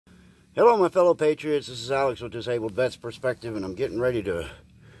Hello, my fellow patriots. This is Alex with Disabled Vets Perspective, and I'm getting ready to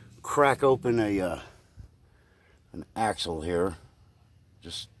crack open an axle here.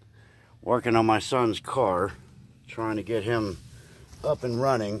 Just working on my son's car, trying to get him up and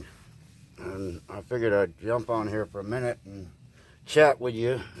running. And I figured I'd jump on here for a minute and chat with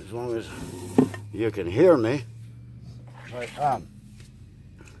you, as long as you can hear me. But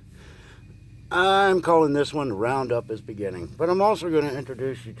I'm calling this one Roundup is Beginning. But I'm also going to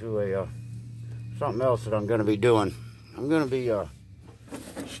introduce you to something else that I'm going to be doing. I'm going to be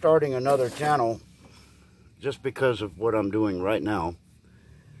starting another channel just because of what I'm doing right now.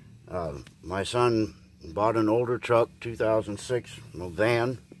 My son bought an older truck, 2006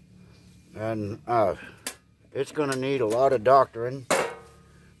 van, and it's going to need a lot of doctoring,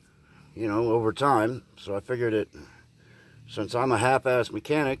 you know, over time. So I figured it, since I'm a half-ass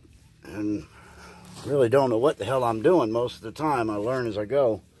mechanic and really don't know what the hell I'm doing most of the time, I learn as I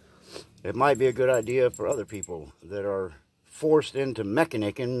go, it might be a good idea for other people that are forced into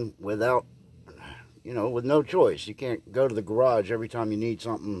mechanicking without, you know, with no choice. You can't go to the garage every time you need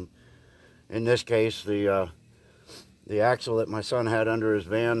something. In this case, the axle that my son had under his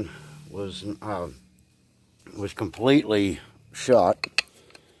van was completely shot,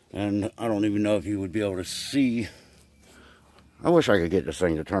 and I don't even know if you would be able to see. I wish I could get this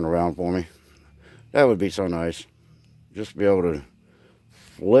thing to turn around for me. That would be so nice. Just be able to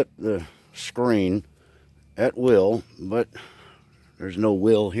flip the screen at will, but there's no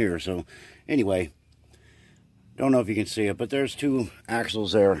will here. So anyway, don't know if you can see it, but there's two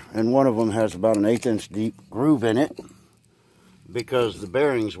axles there, and one of them has about an 1/8 inch deep groove in it because the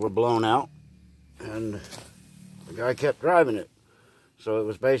bearings were blown out and the guy kept driving it. So it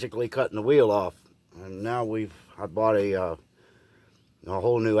was basically cutting the wheel off. And now I bought a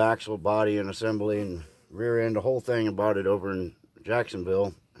whole new axle, body and assembly and rear end, the whole thing, and bought it over in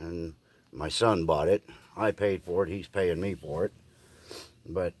Jacksonville. And my son bought it. I paid for it. He's paying me for it.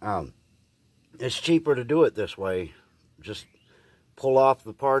 But it's cheaper to do it this way. Just pull off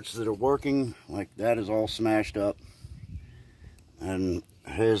the parts that are working. Like that is all smashed up, and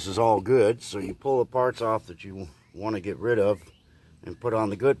his is all good. So you pull the parts off that you want to get rid of and put on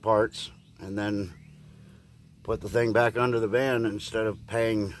the good parts, and then put the thing back under the van instead of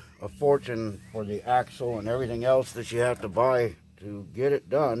paying a fortune for the axle and everything else that you have to buy to get it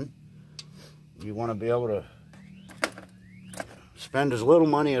done. You want to be able to spend as little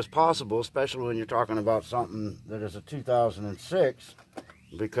money as possible, especially when you're talking about something that is a 2006,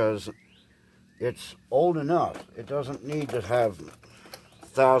 because it's old enough. It doesn't need to have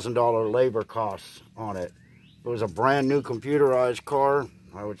 $1,000 labor costs on it. If it was a brand new computerized car,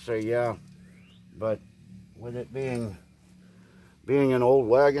 I would say yeah, but with it being an old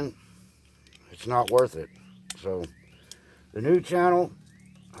wagon, it's not worth it. So the new channel,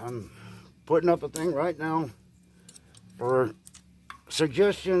 I'm putting up a thing right now for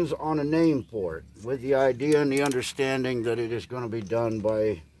suggestions on a name for it, with the idea and the understanding that it is going to be done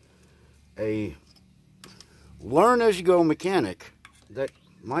by a learn-as-you-go mechanic that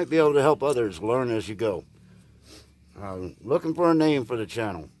might be able to help others learn as you go. Looking for a name for the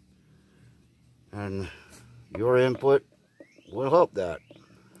channel, and your input will help that.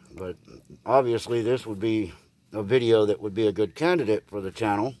 But obviously this would be a video that would be a good candidate for the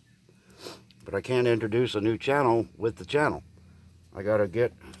channel, but I can't introduce a new channel with the channel. I gotta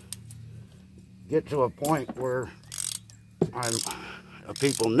get to a point where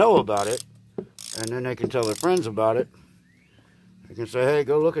people know about it, and then they can tell their friends about it. They can say, hey,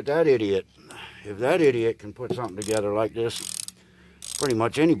 go look at that idiot. If that idiot can put something together like this, pretty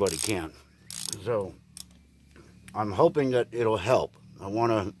much anybody can. So I'm hoping that it'll help. I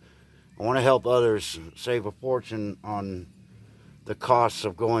want to help others save a fortune on the costs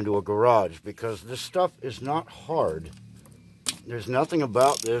of going to a garage, because this stuff is not hard. There's nothing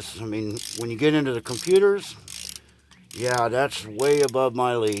about this. I mean, when you get into the computers, yeah, that's way above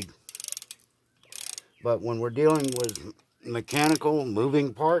my league. But when we're dealing with mechanical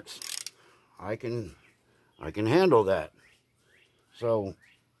moving parts, I can handle that. So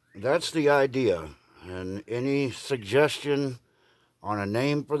that's the idea. And any suggestion on a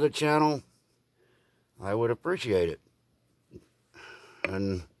name for the channel, I would appreciate it.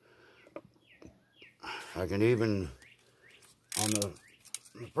 And I can even, on the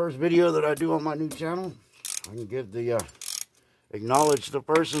first video that I do on my new channel, I can give the acknowledge the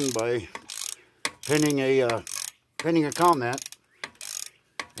person by pinning a comment,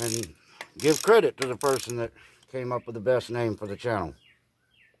 and give credit to the person that came up with the best name for the channel.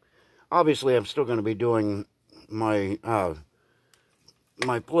 Obviously, I'm still going to be doing my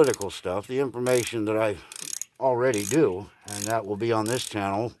my political stuff, the information that I already do, and that will be on this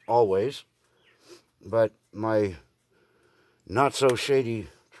channel always. But my not so shady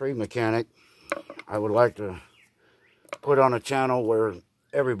tree mechanic, I would like to put on a channel where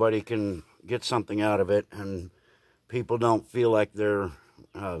everybody can get something out of it, and people don't feel like they're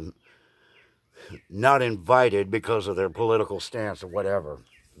not invited because of their political stance or whatever.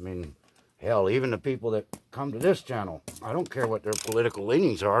 I mean, hell, even the people that come to this channel, I don't care what their political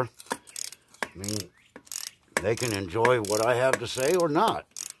leanings are. I mean, they can enjoy what I have to say or not.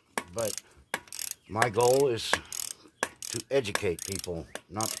 But my goal is to educate people,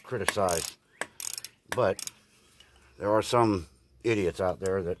 not to criticize. But there are some idiots out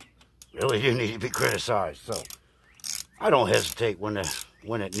there that really do need to be criticized. So I don't hesitate when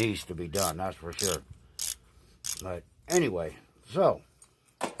it needs to be done, that's for sure. But anyway, so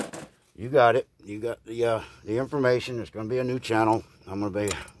you got it. You got the information. There's going to be a new channel. I'm going to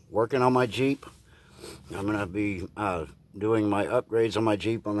be working on my Jeep. I'm going to be doing my upgrades on my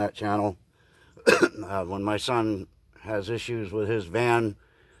Jeep on that channel. When my son has issues with his van,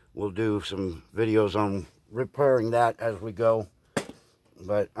 we'll do some videos on repairing that as we go.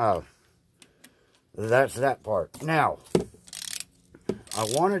 But that's that part. Now, I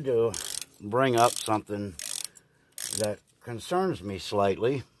wanted to bring up something that concerns me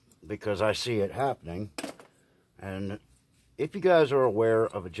slightly, because I see it happening. And if you guys are aware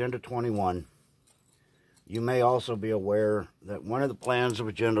of Agenda 21, you may also be aware that one of the plans of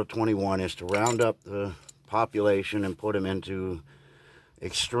Agenda 21 is to round up the population and put them into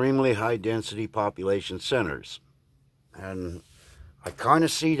extremely high density population centers. And I kind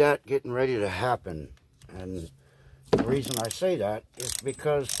of see that getting ready to happen. And the reason I say that is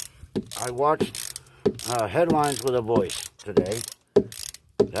because I watched Headlines with a Voice today.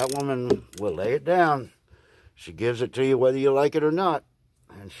 That woman will lay it down. She gives it to you whether you like it or not,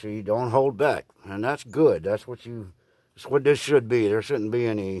 and she don't hold back. And that's good. That's what this should be. There shouldn't be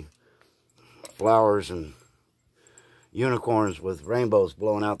any flowers and unicorns with rainbows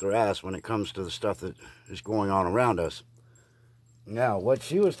blowing out their ass when it comes to the stuff that is going on around us. Now, what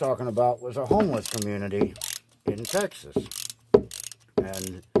she was talking about was a homeless community in Texas.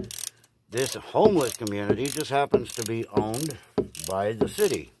 And this homeless community just happens to be owned by the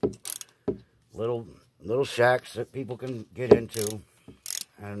city. Little shacks that people can get into.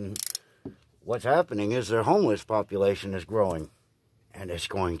 And what's happening is their homeless population is growing. And it's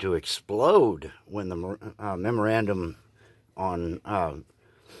going to explode when the memorandum on,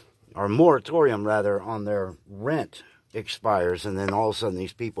 or moratorium rather, on their rent expires. And then all of a sudden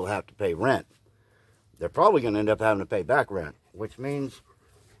these people have to pay rent. They're probably going to end up having to pay back rent, which means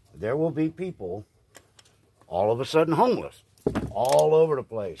there will be people all of a sudden homeless all over the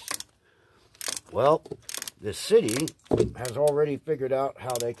place. Well, the city has already figured out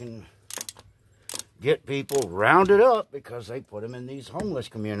how they can get people rounded up, because they put them in these homeless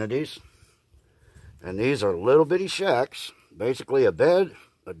communities. And these are little bitty shacks, basically a bed,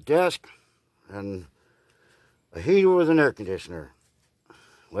 a desk, and a heater with an air conditioner.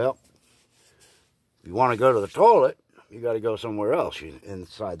 Well, if you want to go to the toilet, you got to go somewhere else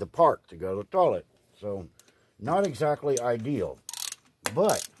inside the park to go to the toilet. So, not exactly ideal.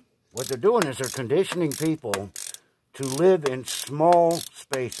 But what they're doing is they're conditioning people to live in small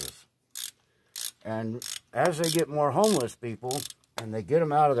spaces. And as they get more homeless people, and they get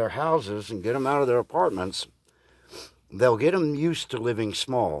them out of their houses and get them out of their apartments, they'll get them used to living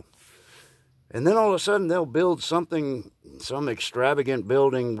small. And then all of a sudden they'll build some extravagant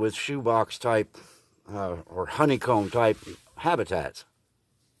building with shoebox type or honeycomb type habitats.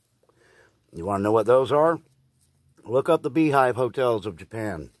 You want to know what those are? Look up the beehive hotels of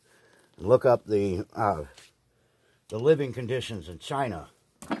Japan. Look up the living conditions in China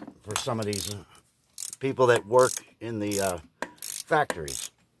for some of these people that work in the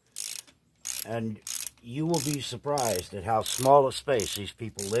factories. And you will be surprised at how small a space these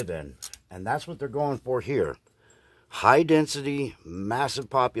people live in. And that's what they're going for here. High density, massive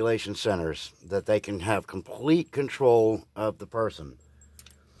population centers that they can have complete control of the person.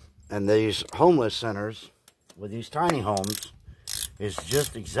 And these homeless centers with these tiny homes is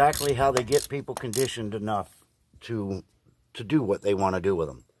just exactly how they get people conditioned enough to do what they want to do with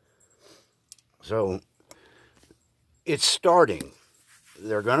them. So it's starting.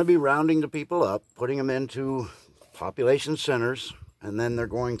 They're going to be rounding the people up, putting them into population centers, and then they're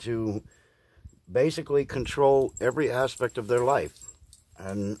going to basically control every aspect of their life.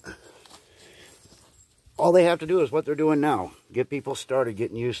 And all they have to do is what they're doing now. Get people started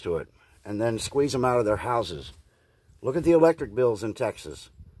getting used to it. And then squeeze them out of their houses. Look at the electric bills in Texas.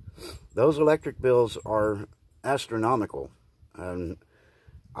 Those electric bills are astronomical. And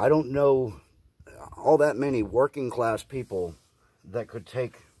I don't know all that many working class people that could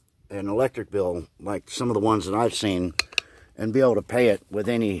take an electric bill like some of the ones that I've seen and be able to pay it with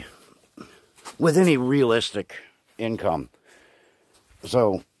any realistic income.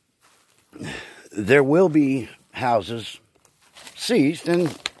 So there will be houses seized,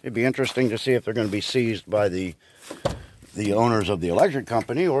 and it'd be interesting to see if they're going to be seized by the owners of the electric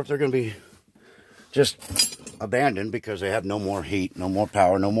company, or if they're going to be just abandoned because they have no more heat, no more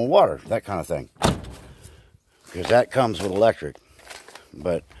power, no more water, that kind of thing. Because that comes with electric.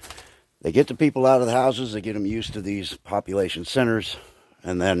 But they get the people out of the houses, they get them used to these population centers,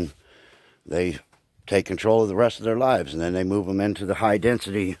 and then they take control of the rest of their lives, and then they move them into the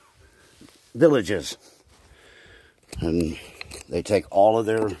high-density villages. And they take all of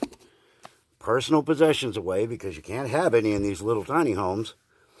their personal possessions away, because you can't have any in these little tiny homes.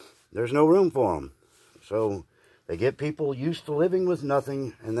 There's no room for them. So they get people used to living with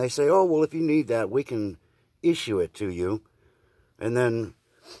nothing, and they say, oh, well, if you need that, we can issue it to you. And then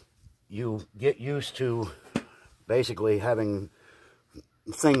you get used to basically having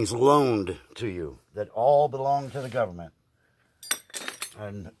things loaned to you that all belong to the government.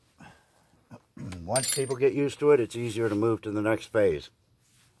 And once people get used to it, it's easier to move to the next phase.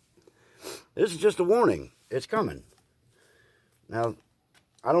 This is just a warning. It's coming. Now,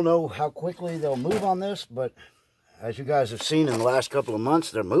 I don't know how quickly they'll move on this, but as you guys have seen in the last couple of months,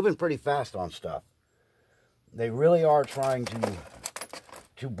 they're moving pretty fast on stuff. They really are trying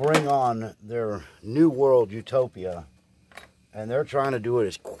to bring on their new world utopia, and they're trying to do it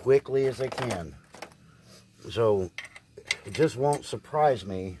as quickly as they can. So it just won't surprise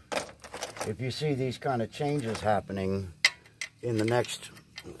me if you see these kind of changes happening in the next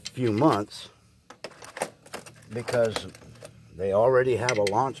few months, because they already have a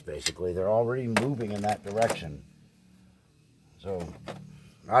launch, basically. They're already moving in that direction. So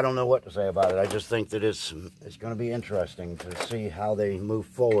I don't know what to say about it. I just think that it's going to be interesting to see how they move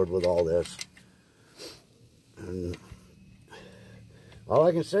forward with all this. And all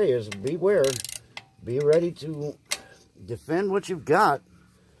I can say is beware. Be ready to defend what you've got,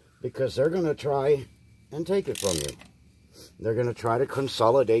 because they're going to try and take it from you. They're going to try to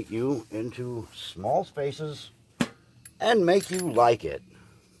consolidate you into small spaces and make you like it.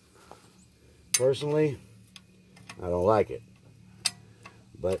 Personally, I don't like it.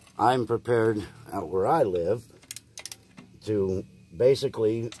 But I'm prepared out where I live to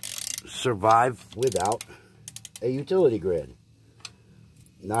basically survive without a utility grid.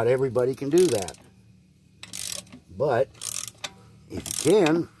 Not everybody can do that. But if you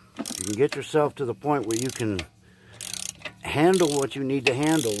can get yourself to the point where you can handle what you need to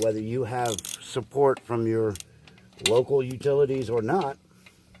handle, whether you have support from your local utilities or not,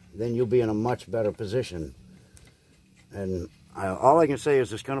 then you'll be in a much better position. And all I can say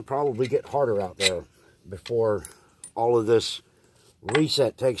is it's going to probably get harder out there before all of this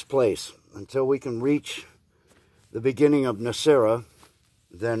reset takes place. Until we can reach the beginning of Nasera,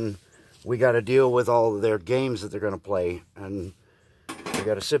 then we got to deal with all of their games that they're going to play. And we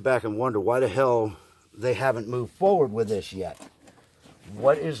got to sit back and wonder why the hell they haven't moved forward with this yet.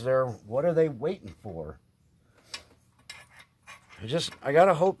 What are they waiting for? I got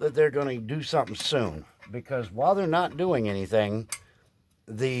to hope that they're going to do something soon. Because while they're not doing anything,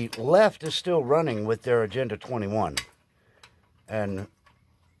 the left is still running with their Agenda 21. And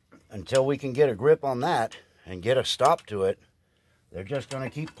until we can get a grip on that and get a stop to it, they're just going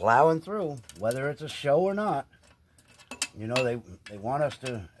to keep plowing through, whether it's a show or not. You know, they want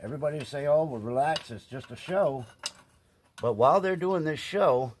everybody to say, oh, well, relax, it's just a show. But while they're doing this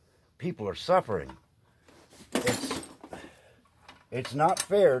show, people are suffering. It's not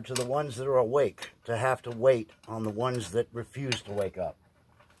fair to the ones that are awake to have to wait on the ones that refuse to wake up.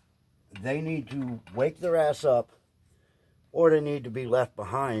 They need to wake their ass up, or they need to be left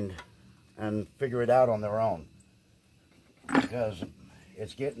behind and figure it out on their own. Because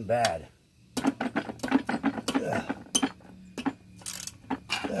it's getting bad.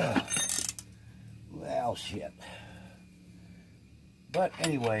 Well, shit. But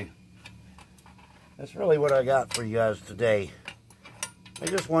anyway, that's really what I got for you guys today. I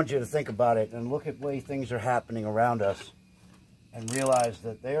just want you to think about it and look at the way things are happening around us and realize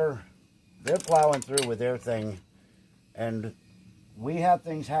that they're plowing through with their thing, and we have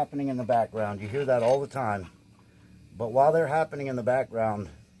things happening in the background. You hear that all the time. But while they're happening in the background,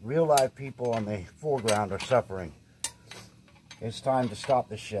 real live people on the foreground are suffering. It's time to stop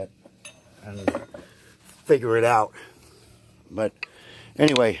this shit and figure it out. But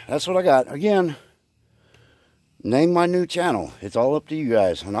anyway, that's what I got. Again, name my new channel. It's all up to you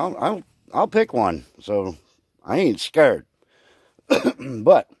guys, and I'll pick one. So I ain't scared.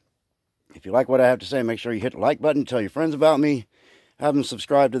 But If you like what I have to say, make sure you hit the like button, tell your friends about me, have them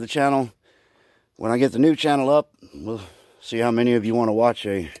subscribe to the channel. When I get the new channel up, we'll see how many of you want to watch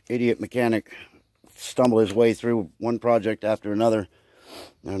a idiot mechanic stumble his way through one project after another,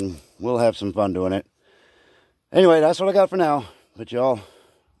 and we'll have some fun doing it. Anyway, that's what I got for now, but y'all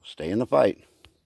stay in the fight.